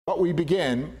But we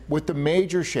begin with the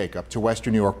major shakeup to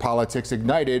Western New York politics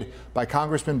ignited by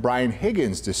Congressman Brian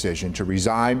Higgins' decision to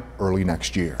resign early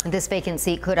next year. This vacant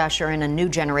seat could usher in a new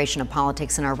generation of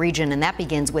politics in our region, and that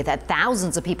begins with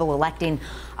thousands of people electing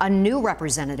a new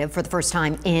representative for the first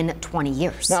time in 20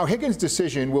 years. Now, Higgins'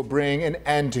 decision will bring an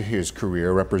end to his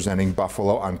career representing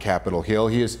Buffalo on Capitol Hill.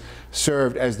 He has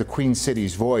served as the Queen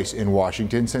City's voice in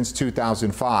Washington since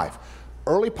 2005.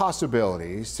 Early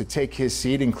possibilities to take his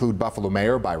seat include Buffalo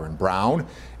Mayor Byron Brown,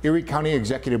 Erie County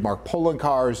Executive Mark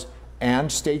Poloncarz,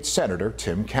 and State Senator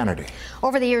Tim Kennedy.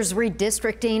 Over the years,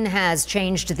 redistricting has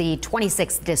changed the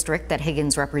 26th district that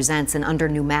Higgins represents, and under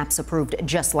new maps approved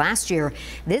just last year,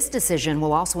 this decision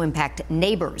will also impact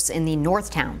neighbors in the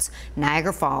north towns,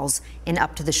 Niagara Falls, and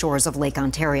up to the shores of Lake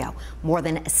Ontario. More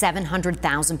than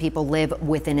 700,000 people live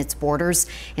within its borders.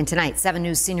 And tonight, 7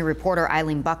 News senior reporter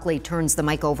Eileen Buckley turns the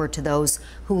mic over to those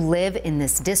who live in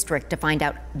this district to find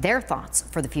out their thoughts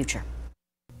for the future.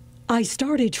 I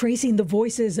started tracing the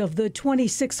voices of the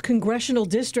 26th Congressional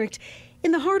District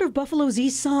in the heart of Buffalo's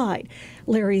East Side.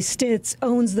 Larry Stitz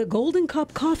owns the Golden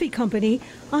Cup Coffee Company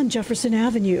on Jefferson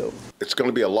Avenue. It's going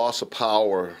to be a loss of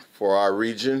power for our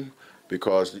region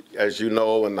because, as you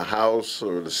know, in the House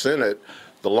or the Senate,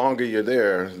 the longer you're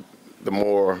there, the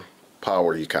more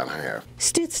power you kind of have.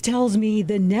 Stitz tells me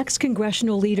the next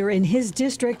congressional leader in his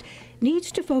district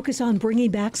needs to focus on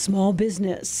bringing back small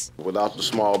business. Without the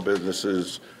small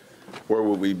businesses, where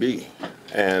would we be?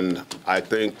 And I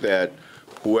think that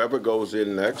whoever goes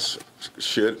in next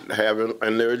should have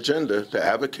on their agenda to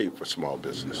advocate for small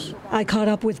business. I caught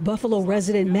up with Buffalo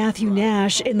resident Matthew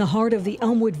Nash in the heart of the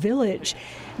Elmwood Village.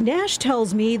 Nash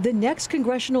tells me the next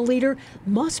congressional leader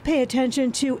must pay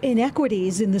attention to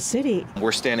inequities in the city.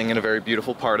 We're standing in a very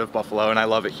beautiful part of Buffalo, and I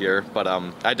love it here, but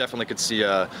I definitely could see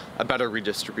a better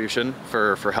redistribution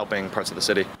for helping parts of the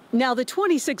city. Now, the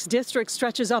 26th district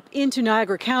stretches up into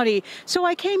Niagara County, so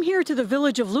I came here to the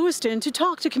village of Lewiston to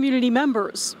talk to community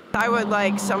members. I would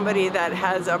like somebody that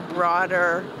has a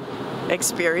broader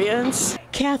experience.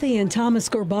 Kathy and Thomas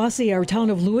Gorbasi are town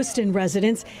of Lewiston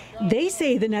residents. They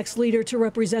say the next leader to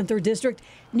represent their district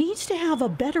needs to have a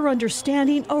better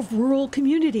understanding of rural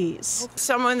communities.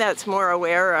 Someone that's more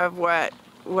aware of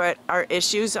what our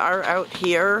issues are out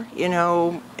here, you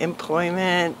know,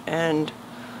 employment and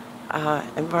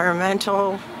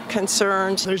environmental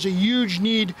concerns. There's a huge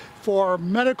need for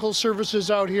medical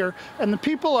services out here, and the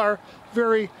people are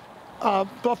very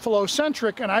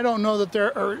Buffalo-centric, and I don't know that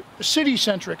they're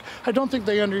city-centric. I don't think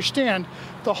they understand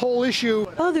the whole issue.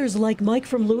 Others like Mike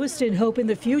from Lewiston hope in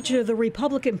the future the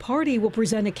Republican Party will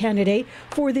present a candidate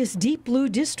for this deep blue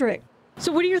district.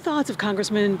 So what are your thoughts of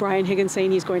Congressman Brian Higgins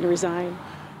saying he's going to resign?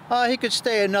 He could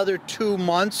stay another 2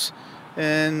 months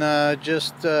and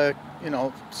just you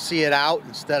know, see it out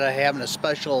instead of having a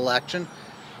special election.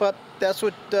 But that's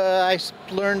what I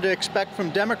learned to expect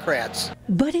from Democrats.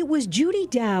 But it was Judy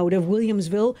Dowd of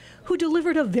Williamsville who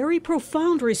delivered a very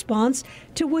profound response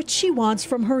to what she wants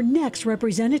from her next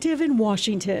representative in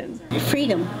Washington.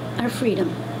 Freedom, our freedom.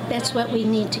 That's what we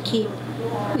need to keep.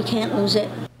 We can't lose it.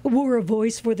 We're a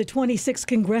voice for the 26th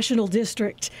Congressional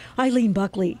District. Eileen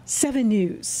Buckley, 7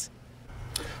 News.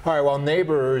 All right, while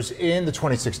neighbors in the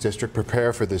 26th district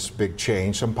prepare for this big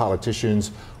change, some politicians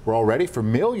we're already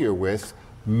familiar with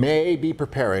may be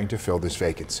preparing to fill this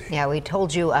vacancy. Yeah, we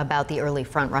told you about the early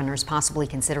frontrunners possibly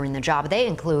considering the job. They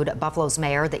include Buffalo's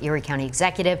mayor, the Erie County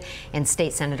executive, and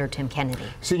State Senator Tim Kennedy.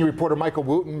 Senior reporter Michael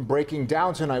Wooten breaking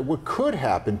down tonight what could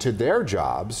happen to their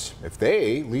jobs if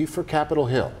they leave for Capitol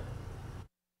Hill.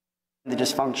 The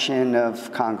dysfunction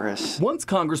of Congress. Once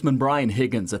Congressman Brian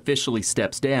Higgins officially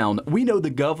steps down, we know the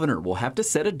governor will have to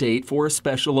set a date for a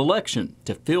special election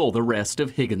to fill the rest of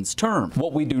Higgins' term.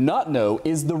 What we do not know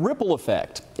is the ripple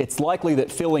effect. It's likely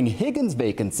that filling Higgins'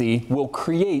 vacancy will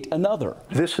create another.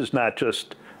 This is not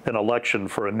just an election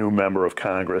for a new member of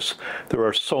Congress. There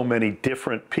are so many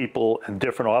different people and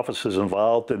different offices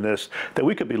involved in this that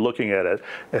we could be looking at it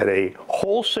at a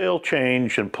wholesale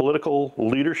change in political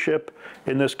leadership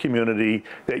in this community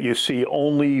that you see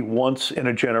only once in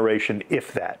a generation,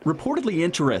 if that. Reportedly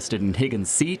interested in Higgins'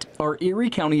 seat are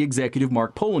Erie County Executive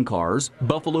Mark Poloncarz,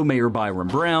 Buffalo Mayor Byron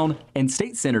Brown, and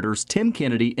State Senators Tim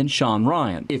Kennedy and Sean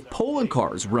Ryan. If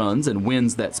Poloncarz runs and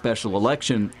wins that special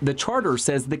election, the charter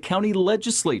says the county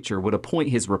legislature legislature would appoint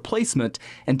his replacement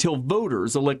until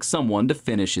voters elect someone to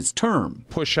finish his term.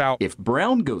 Push out. If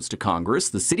Brown goes to Congress,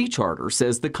 the city charter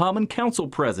says the Common Council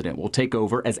president will take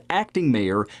over as acting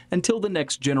mayor until the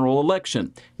next general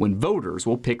election, when voters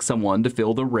will pick someone to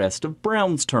fill the rest of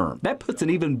Brown's term. That puts an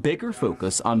even bigger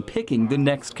focus on picking the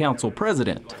next council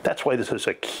president. That's why this is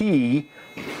a key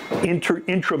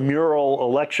intramural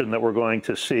election that we're going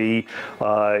to see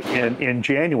in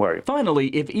January. Finally,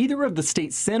 if either of the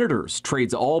state senators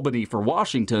trades Albany for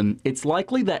Washington, it's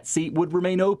likely that seat would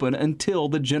remain open until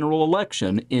the general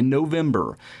election in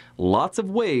November. Lots of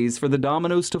ways for the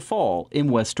dominoes to fall in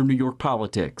Western New York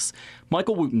politics.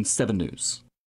 Michael Wooten, 7 News.